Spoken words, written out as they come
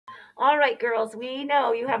All right, girls, we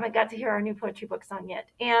know you haven't got to hear our new poetry book song yet.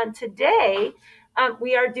 And today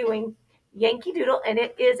we are doing Yankee Doodle, and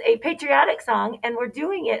it is a patriotic song, and we're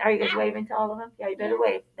doing it. Are you guys waving to all of them? Yeah, you better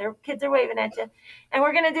wave. Their kids are waving at you. And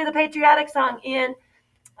we're going to do the patriotic song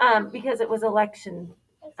because it was election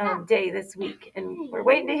day this week, and we're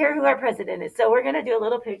waiting to hear who our president is. So we're going to do a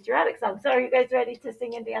little patriotic song. So are you guys ready to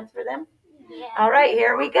sing and dance for them? Yeah. All right,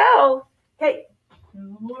 here we go. Okay.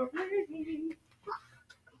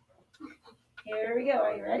 Here we go.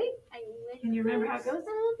 Are you ready? Can you remember how it goes?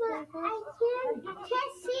 I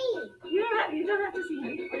can't see. You don't have to see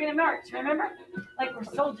me. We're going to march, remember? Like we're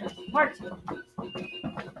soldiers. Marching.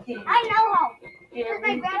 Okay. I know how. Here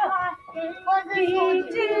My we go. grandpa was a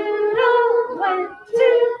Yankee soldier. Doodle went to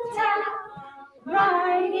town,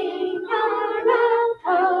 riding on a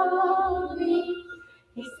pony.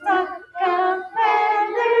 He stuck a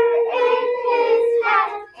feather in his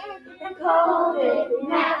hat and called it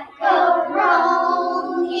macaroni.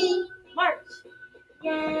 March!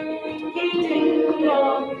 Yankee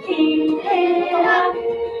Doodle, keep it up.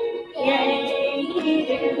 Yankee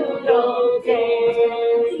Doodle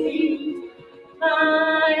dancing.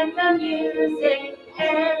 Mind the music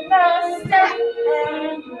and the step,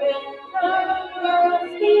 and with the girls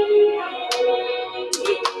behind.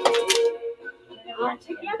 All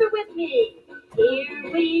together with me.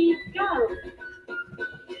 Here we go.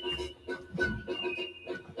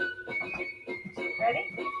 Ready?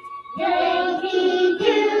 Yankee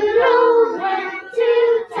Doodle went to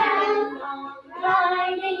town,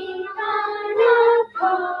 riding on a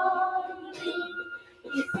pony.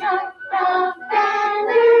 He stuck a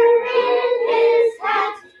feather in his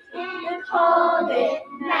hat and called it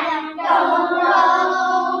macaroni.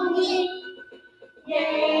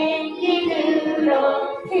 Yankee Doodle,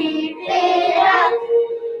 keep it up.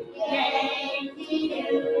 Yankee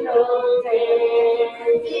Doodle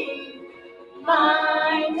dancing.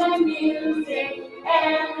 Mind the music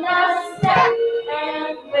and the step,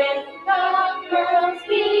 and with the girls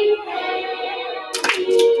behind.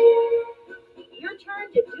 Your turn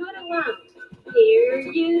to do it alone. Here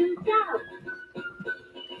you go.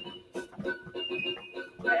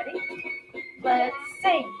 Ready? Let's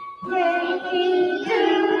sing. Yankee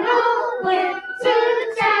Doodle went to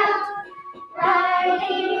town,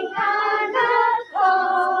 riding on a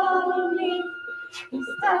pony. He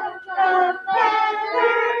stuck a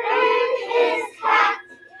feather in his hat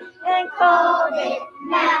and called it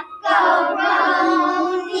macaroni.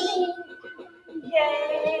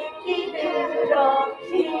 Yankee Doodle,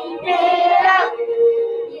 keep it up.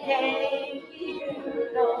 Yankee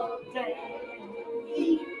Doodle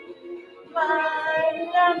dancing. Mind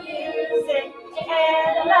the music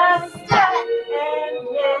and the step, and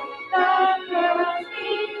with the girls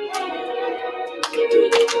behind.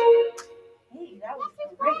 Hey, that was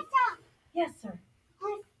great. Yes, sir.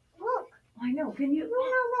 Look. I know. Can you? No.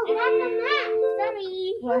 That's a map.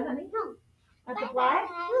 Sorry. What, honey? No. At the flag?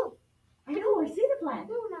 No. I know. I see the flag.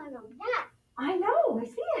 No. That. I know. I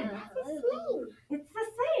see it. It's the same. It's the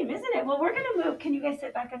same, isn't it? Well, we're going to move. Can you guys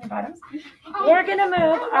sit back on your bottoms? We're going to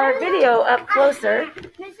move our video up closer.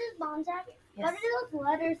 Mrs. Bonsack, Yes. what do those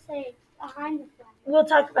letters say behind the flag? We'll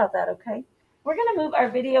talk about that, okay? We're going to move our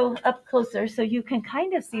video up closer so you can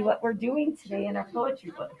kind of see what we're doing today in our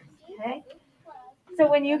poetry book, okay? So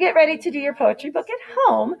when you get ready to do your poetry book at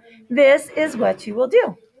home, this is what you will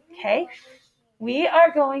do, okay? We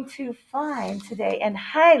are going to find today and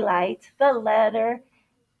highlight the letter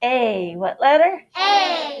A. What letter?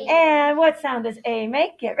 A. And what sound does A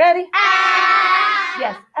make? Get ready. Ah.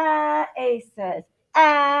 Yes, A says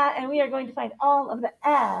ah, and we are going to find all of the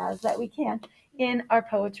ahs that we can in our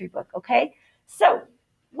poetry book, okay? So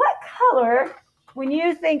what color, when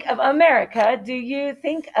you think of America, do you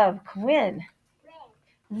think of, Quinn?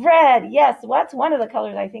 Red, yes. What's one of the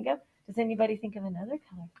colors I think of? Does anybody think of another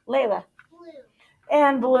color? Layla. Blue.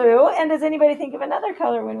 And blue. And does anybody think of another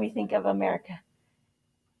color when we think of America?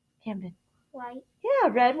 Camden. White. Yeah,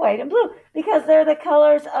 red, white, and blue. Because they're the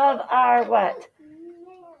colors of our what?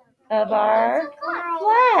 Of our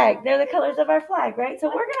flag. They're the colors of our flag, right? So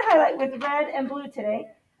we're going to highlight with red and blue today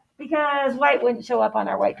because white wouldn't show up on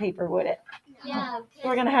our white paper, would it? Yeah.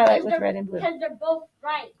 We're going to highlight with red and blue. Because they're both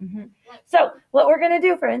right. Mm-hmm. So what we're going to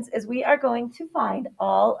do, friends, is we are going to find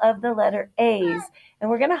all of the letter A's, and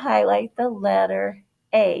we're going to highlight the letter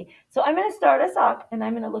A. So I'm going to start us off, and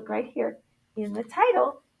I'm going to look right here in the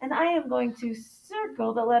title, and I am going to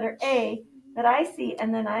circle the letter A that I see,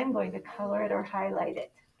 and then I'm going to color it or highlight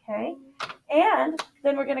it, okay? And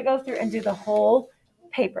then we're going to go through and do the whole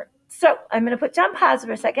paper. So I'm going to put you on pause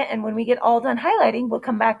for a second, and when we get all done highlighting, we'll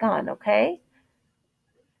come back on, okay?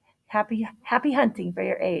 Happy hunting for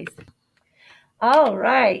your A's. All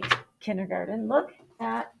right, kindergarten, look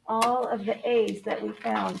at all of the A's that we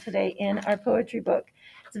found today in our poetry book.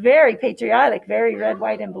 It's very patriotic, very red,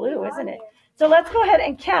 white, and blue, isn't it? So let's go ahead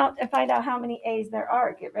and count and find out how many A's there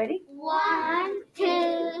are. Get ready? 1,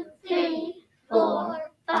 2, 3, 4,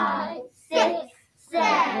 5, 6,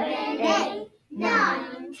 7, 8,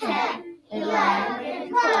 9, 10, 11,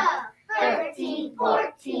 12, 13,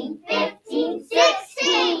 14, 15,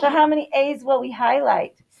 16. So how many A's will we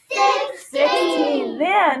highlight? 16.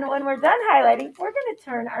 Then, when we're done highlighting, we're going to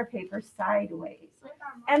turn our paper sideways.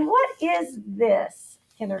 And what is this,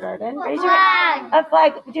 kindergarten? Raise your hand. A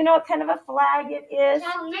flag. Do you know what kind of a flag it is?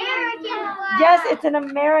 American flag. Yes, it's an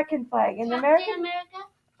American flag. And America?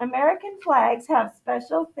 American flags have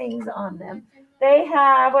special things on them. They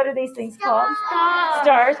have, what are these things called?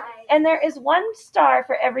 Stars. And there is one star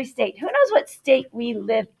for every state. Who knows what state we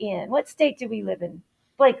live in? What state do we live in?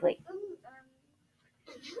 Blakely.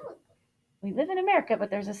 We live in America, but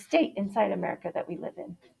there's a state inside America that we live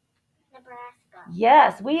in. Nebraska.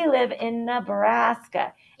 Yes, we live in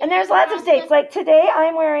Nebraska. And there's lots of states. Like today,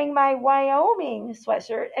 I'm wearing my Wyoming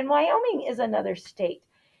sweatshirt, and Wyoming is another state.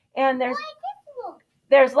 And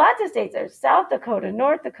there's lots of states. There's South Dakota,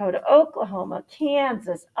 North Dakota, Oklahoma,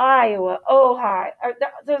 Kansas, Iowa, Ohio.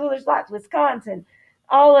 There's lots. Wisconsin.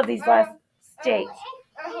 All of these last states.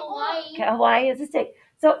 Hawaii. Hawaii is a state.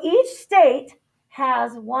 So each state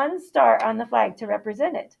has one star on the flag to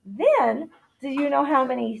represent it. Then, do you know how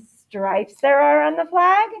many stripes there are on the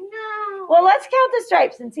flag? No. Well, let's count the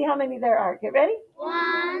stripes and see how many there are. Get ready?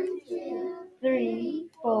 1, 2, 3,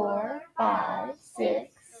 4, 5,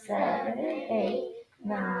 6, 7, 8,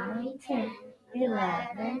 9, 10,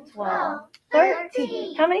 11, 12,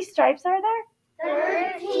 13. How many stripes are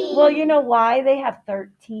there? 13. Well, you know why they have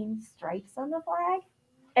 13 stripes on the flag?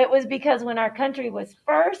 It was because when our country was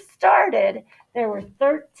first started, there were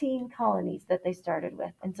 13 colonies that they started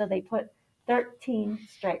with. And so they put 13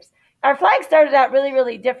 stripes. Our flag started out really,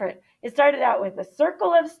 really different. It started out with a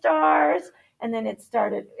circle of stars, and then it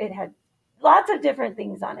had lots of different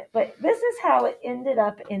things on it. But this is how it ended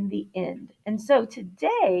up in the end. And so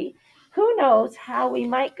today, who knows how we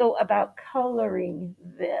might go about coloring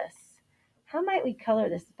this? How might we color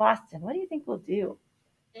this? Boston, what do you think we'll do?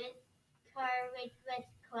 Carve it with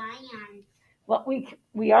crayons. Well,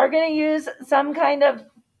 we are going to use some kind of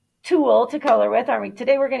tool to color with, aren't we?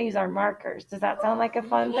 Today we're going to use our markers. Does that sound like a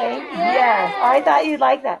fun thing? Yes. I thought you'd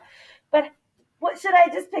like that. But what should I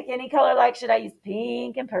just pick any color? Like, should I use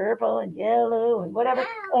pink and purple and yellow and whatever,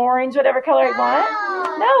 orange, whatever color I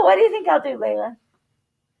want? No. What do you think I'll do, Layla?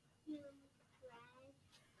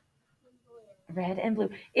 Red and blue.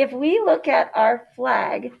 If we look at our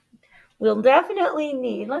flag, we'll definitely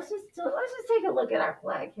need, let's just take a look at our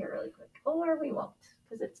flag here really quick. Or we won't,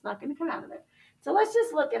 because it's not going to come out of there. So let's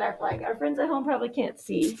just look at our flag. Our friends at home probably can't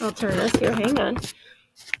see. I'll turn this here. Hang on.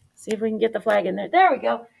 See if we can get the flag in there. There we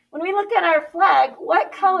go. When we look at our flag,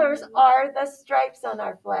 what colors are the stripes on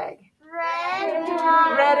our flag? Red and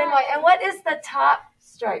white. Red and white. And what is the top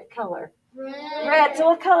stripe color? Red. So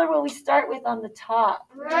what color will we start with on the top?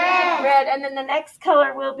 Red. Red. And then the next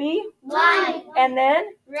color will be? White. And then?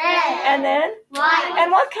 Red. And then? White. And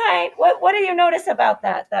what do you notice about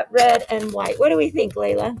that red and white? What do we think,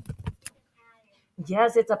 Layla?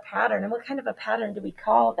 Yes, it's a pattern. And what kind of a pattern do we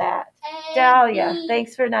call that? Dahlia.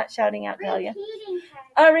 Thanks for not shouting out, Dahlia.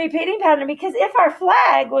 A repeating pattern, because if our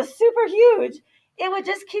flag was super huge, it would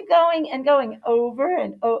just keep going and going over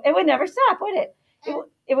and over. It would never stop, would it?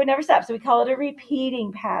 It would never stop. So we call it a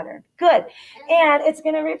repeating pattern. Good. And it's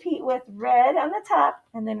going to repeat with red on the top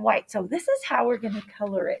and then white. So this is how we're going to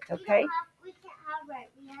color it, okay? We can't have red.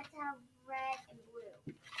 We have to have red and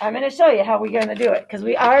blue. I'm going to show you how we're going to do it, because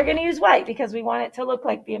we are going to use white because we want it to look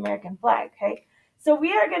like the American flag, okay? So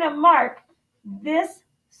we are going to mark this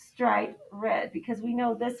stripe red because we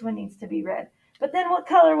know this one needs to be red. But then what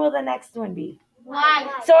color will the next one be? White.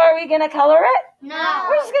 So are we going to color it? No.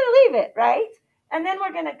 We're just going to leave it, right? And then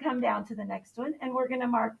we're going to come down to the next one, and we're going to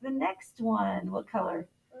mark the next one. What color?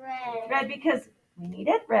 Red. Red, because we need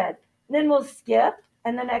it red. Then we'll skip,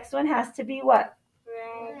 and the next one has to be what?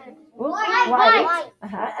 Red. Oops, White.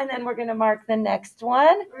 white. And then we're going to mark the next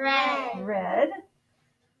one. Red. Red.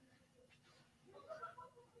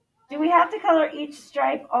 Do we have to color each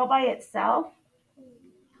stripe all by itself?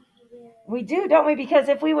 We do, don't we? Because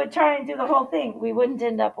if we would try and do the whole thing, we wouldn't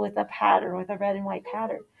end up with a pattern, with a red and white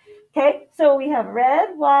pattern. Okay, so we have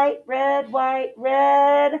red, white, red, white,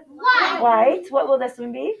 red, white. What will this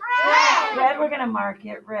one be? Red. Red, we're going to mark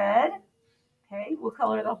it red. Okay, we'll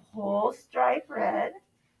color the whole stripe red.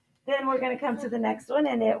 Then we're going to come to the next one,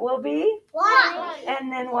 and it will be? White. And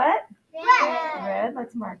then what? Red. Red,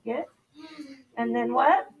 let's mark it. And then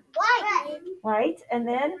what? White. White. And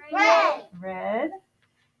then? Red. Red.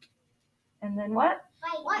 And then what?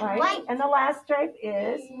 White. And the last stripe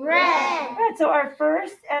is? Red. Red. So our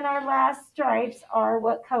first and our last stripes are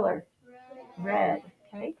what color? Red.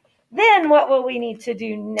 Okay. Then what will we need to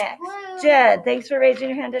do next? Blue. Jed, thanks for raising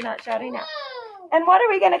your hand and not shouting out. And what are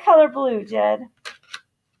we going to color blue, Jed?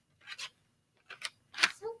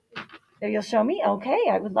 You'll show me? Okay,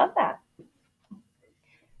 I would love that.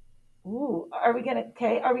 Ooh, are we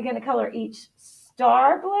gonna color each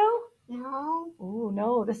star blue? No. Ooh,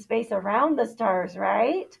 no, the space around the stars,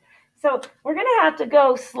 right? So we're gonna have to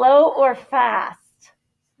go slow or fast.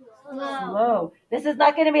 Slow. This is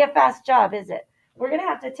not gonna be a fast job, is it? We're gonna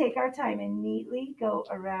have to take our time and neatly go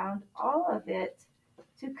around all of it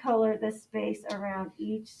to color the space around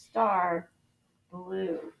each star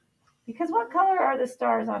blue. Because what color are the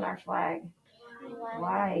stars on our flag?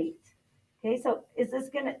 White. Okay, so is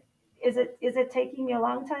it taking me a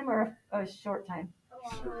long time or a short time?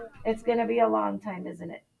 It's going to be a long time, isn't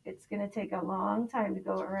it? It's going to take a long time to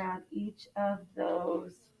go around each of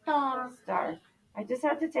those stars. I just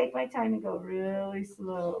have to take my time and go really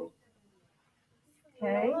slow.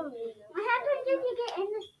 Okay? What happens if you get in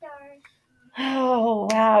the stars? Oh,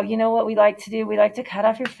 wow. You know what we like to do? We like to cut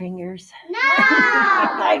off your fingers. No!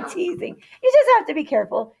 I'm teasing. You just have to be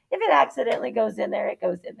careful. If it accidentally goes in there, it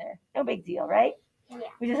goes in there. No big deal, right? Yeah.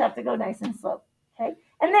 We just have to go nice and slow. Okay?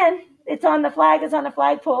 And then it's on the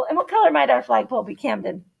flagpole. And what color might our flagpole be,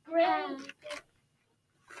 Camden? Green.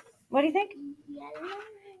 What do you think? Yellow.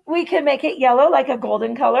 We could make it yellow, like a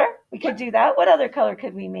golden color. We could do that. What other color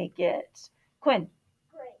could we make it? Quinn?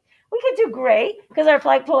 We could do gray because our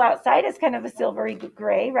flagpole outside is kind of a silvery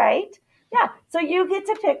gray, right? Yeah, so you get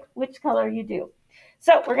to pick which color you do.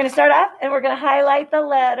 So we're going to start off and we're going to highlight the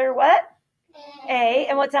letter what? A.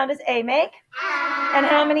 And what sound does A make? And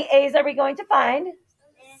how many A's are we going to find?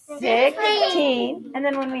 16. And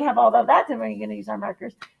then when we have all of that, then we're going to use our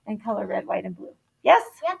markers and color red, white, and blue. Yes?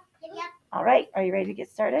 Yep. All right, are you ready to get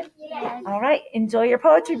started? Yes. All right, enjoy your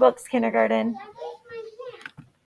poetry books, kindergarten.